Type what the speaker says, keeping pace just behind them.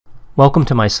Welcome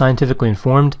to my scientifically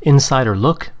informed insider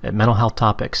look at mental health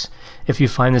topics. If you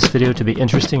find this video to be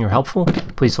interesting or helpful,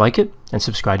 please like it and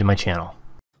subscribe to my channel.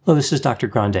 Hello, this is Dr.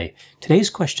 Grande.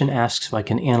 Today's question asks if I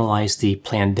can analyze the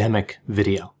Plandemic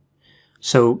video.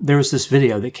 So there was this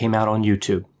video that came out on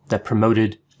YouTube that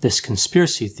promoted this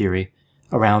conspiracy theory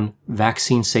around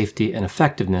vaccine safety and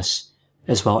effectiveness,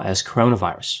 as well as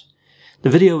coronavirus.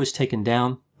 The video was taken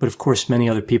down, but of course many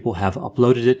other people have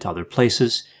uploaded it to other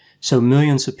places, so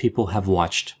millions of people have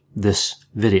watched this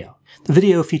video. The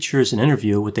video features an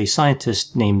interview with a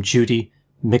scientist named Judy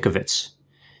Mikovits.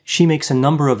 She makes a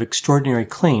number of extraordinary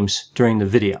claims during the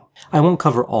video. I won't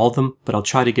cover all of them, but I'll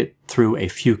try to get through a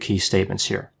few key statements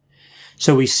here.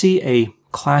 So we see a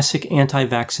classic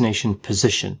anti-vaccination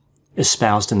position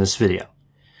espoused in this video.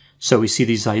 So we see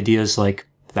these ideas like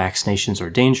vaccinations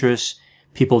are dangerous,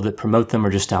 people that promote them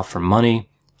are just out for money,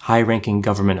 high-ranking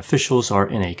government officials are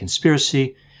in a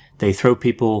conspiracy, they throw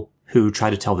people who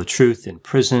try to tell the truth in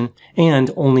prison,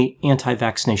 and only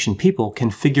anti-vaccination people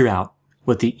can figure out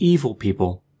what the evil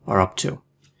people are up to.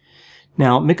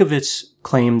 Now, Mikovits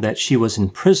claimed that she was in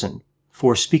prison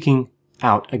for speaking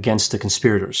out against the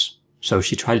conspirators. So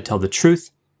she tried to tell the truth,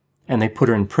 and they put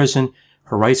her in prison.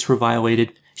 Her rights were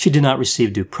violated. She did not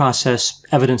receive due process.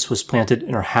 Evidence was planted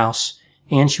in her house,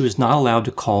 and she was not allowed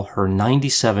to call her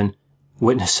 97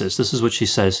 witnesses. This is what she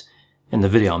says in the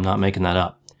video. I'm not making that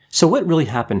up. So what really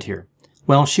happened here?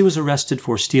 Well, she was arrested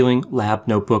for stealing lab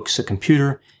notebooks, a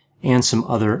computer, and some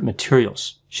other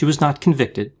materials. She was not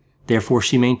convicted, therefore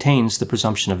she maintains the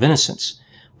presumption of innocence.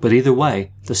 But either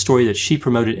way, the story that she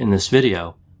promoted in this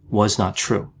video was not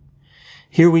true.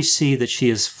 Here we see that she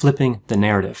is flipping the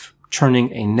narrative,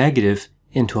 turning a negative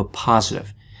into a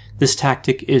positive. This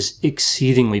tactic is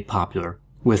exceedingly popular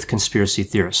with conspiracy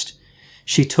theorists.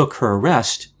 She took her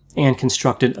arrest and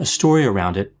constructed a story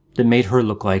around it that made her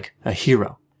look like a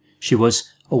hero. She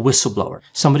was a whistleblower,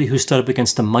 somebody who stood up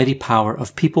against the mighty power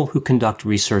of people who conduct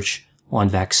research on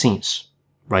vaccines,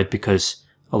 right? Because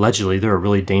allegedly they're a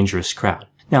really dangerous crowd.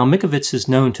 Now, Mikovits is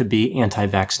known to be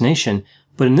anti-vaccination,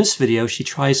 but in this video she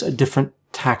tries a different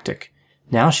tactic.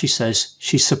 Now she says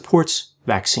she supports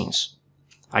vaccines.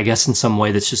 I guess in some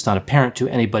way that's just not apparent to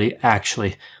anybody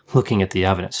actually looking at the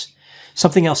evidence.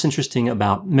 Something else interesting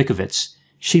about Mikovits,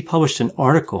 she published an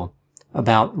article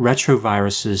about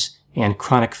retroviruses and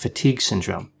chronic fatigue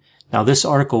syndrome. Now, this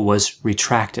article was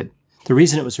retracted. The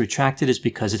reason it was retracted is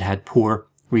because it had poor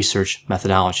research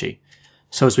methodology.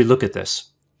 So as we look at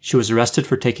this, she was arrested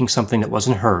for taking something that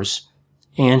wasn't hers,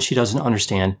 and she doesn't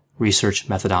understand research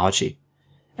methodology.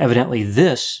 Evidently,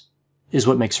 this is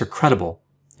what makes her credible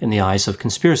in the eyes of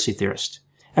conspiracy theorists.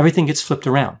 Everything gets flipped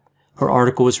around. Her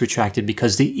article was retracted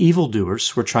because the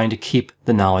evildoers were trying to keep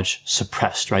the knowledge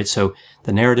suppressed, right? So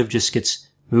the narrative just gets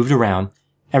moved around.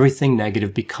 Everything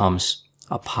negative becomes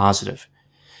a positive.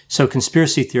 So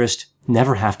conspiracy theorists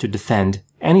never have to defend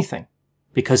anything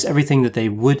because everything that they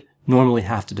would normally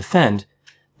have to defend,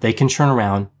 they can turn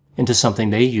around into something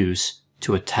they use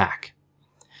to attack.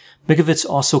 Mikovits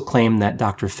also claimed that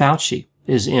Dr. Fauci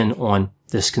is in on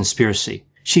this conspiracy.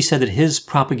 She said that his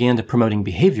propaganda promoting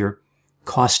behavior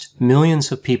cost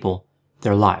millions of people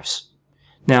their lives.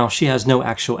 Now, she has no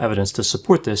actual evidence to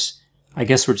support this. I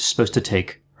guess we're just supposed to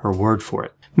take her word for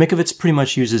it. Mikovits pretty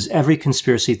much uses every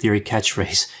conspiracy theory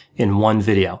catchphrase in one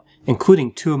video,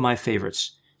 including two of my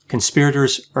favorites.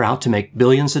 Conspirators are out to make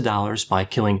billions of dollars by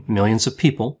killing millions of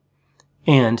people,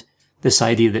 and this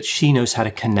idea that she knows how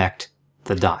to connect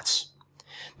the dots.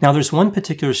 Now, there's one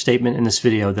particular statement in this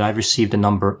video that I've received a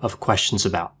number of questions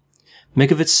about.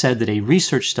 Mikovits said that a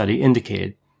research study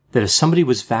indicated that if somebody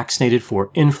was vaccinated for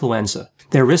influenza,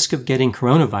 their risk of getting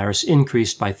coronavirus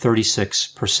increased by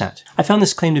 36%. I found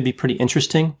this claim to be pretty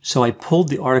interesting, so I pulled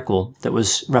the article that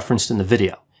was referenced in the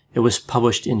video. It was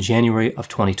published in January of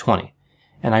 2020,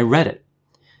 and I read it.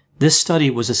 This study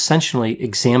was essentially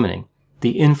examining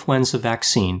the influenza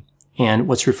vaccine and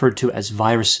what's referred to as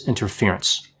virus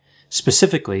interference.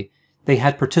 Specifically, they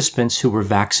had participants who were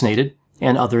vaccinated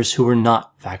and others who were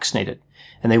not vaccinated.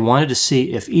 And they wanted to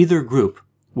see if either group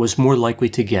was more likely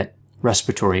to get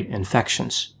respiratory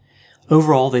infections.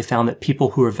 Overall, they found that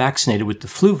people who were vaccinated with the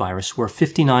flu virus were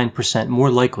 59% more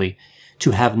likely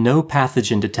to have no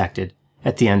pathogen detected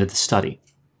at the end of the study.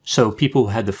 So people who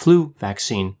had the flu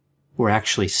vaccine were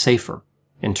actually safer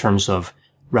in terms of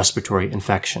respiratory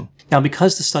infection. Now,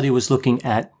 because the study was looking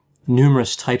at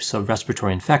numerous types of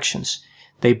respiratory infections,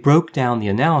 they broke down the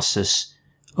analysis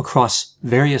across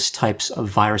various types of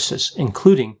viruses,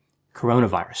 including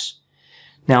coronavirus.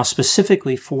 Now,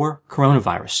 specifically for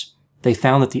coronavirus, they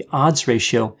found that the odds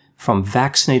ratio from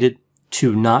vaccinated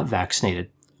to not vaccinated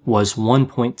was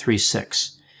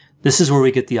 1.36. This is where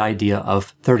we get the idea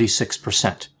of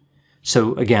 36%.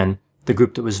 So again, the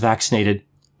group that was vaccinated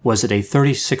was at a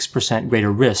 36%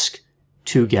 greater risk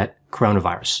to get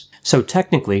coronavirus. So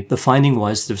technically, the finding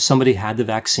was that if somebody had the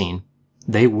vaccine,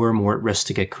 they were more at risk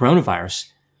to get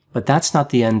coronavirus, but that's not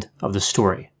the end of the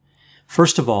story.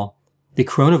 First of all, the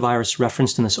coronavirus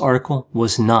referenced in this article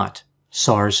was not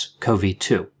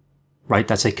SARS-CoV-2, right?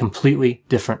 That's a completely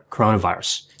different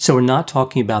coronavirus. So we're not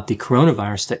talking about the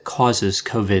coronavirus that causes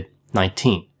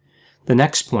COVID-19. The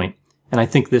next point, and I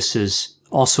think this is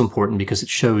also important because it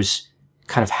shows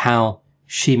kind of how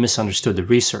she misunderstood the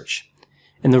research.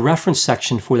 In the reference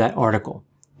section for that article,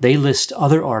 they list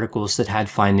other articles that had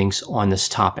findings on this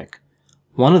topic.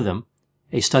 One of them,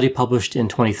 a study published in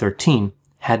 2013,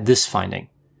 had this finding.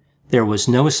 There was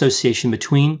no association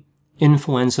between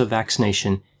influenza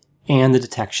vaccination and the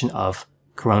detection of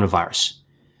coronavirus.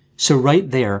 So right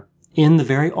there, in the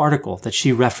very article that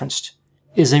she referenced,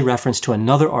 is a reference to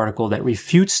another article that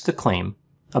refutes the claim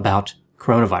about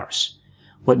coronavirus.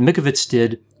 What Mikovits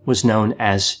did was known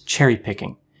as cherry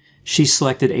picking. She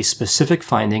selected a specific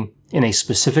finding in a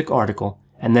specific article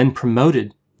and then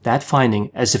promoted that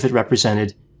finding as if it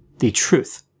represented the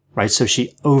truth, right? So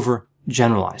she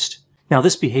overgeneralized. Now,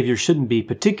 this behavior shouldn't be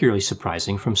particularly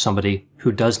surprising from somebody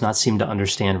who does not seem to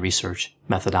understand research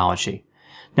methodology.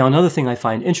 Now, another thing I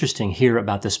find interesting here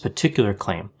about this particular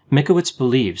claim, Mikovits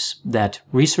believes that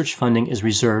research funding is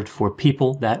reserved for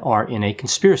people that are in a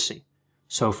conspiracy.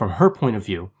 So from her point of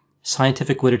view,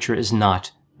 scientific literature is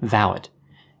not valid.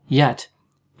 Yet,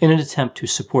 in an attempt to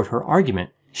support her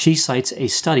argument, she cites a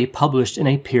study published in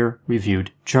a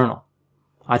peer-reviewed journal.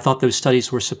 I thought those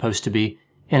studies were supposed to be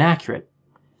inaccurate.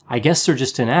 I guess they're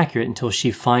just inaccurate until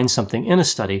she finds something in a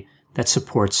study that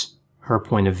supports her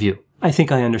point of view. I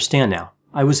think I understand now.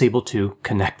 I was able to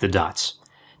connect the dots.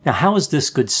 Now, how is this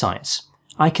good science?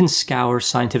 I can scour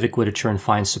scientific literature and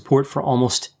find support for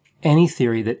almost any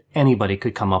theory that anybody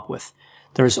could come up with.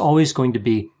 There's always going to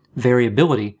be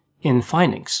variability in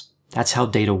findings. That's how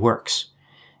data works.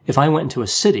 If I went into a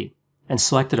city and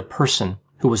selected a person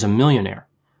who was a millionaire,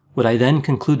 would I then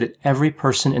conclude that every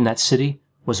person in that city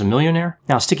was a millionaire?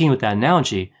 Now, sticking with that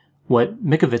analogy, what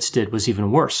Mikovits did was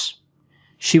even worse.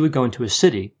 She would go into a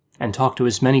city and talk to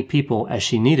as many people as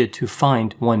she needed to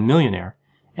find one millionaire,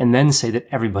 and then say that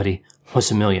everybody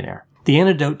was a millionaire. The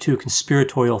antidote to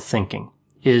conspiratorial thinking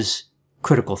is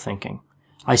critical thinking.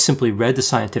 I simply read the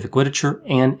scientific literature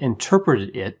and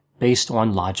interpreted it based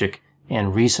on logic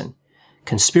and reason.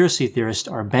 Conspiracy theorists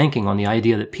are banking on the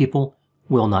idea that people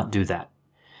will not do that.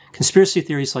 Conspiracy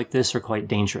theories like this are quite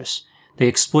dangerous. They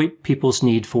exploit people's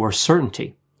need for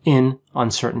certainty in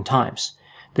uncertain times.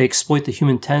 They exploit the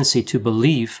human tendency to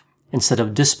believe instead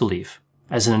of disbelieve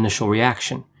as an initial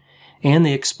reaction. And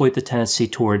they exploit the tendency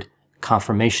toward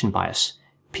confirmation bias.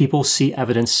 People see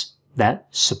evidence that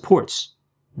supports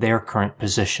their current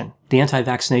position. The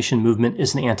anti-vaccination movement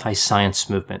is an anti-science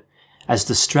movement. As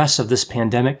the stress of this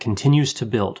pandemic continues to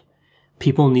build,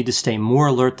 people need to stay more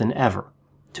alert than ever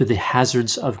to the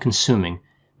hazards of consuming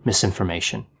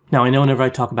misinformation. Now, I know whenever I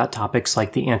talk about topics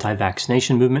like the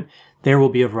anti-vaccination movement, there will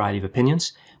be a variety of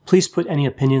opinions. Please put any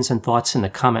opinions and thoughts in the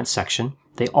comments section.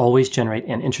 They always generate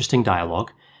an interesting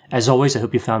dialogue. As always, I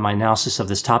hope you found my analysis of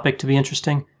this topic to be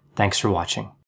interesting. Thanks for watching.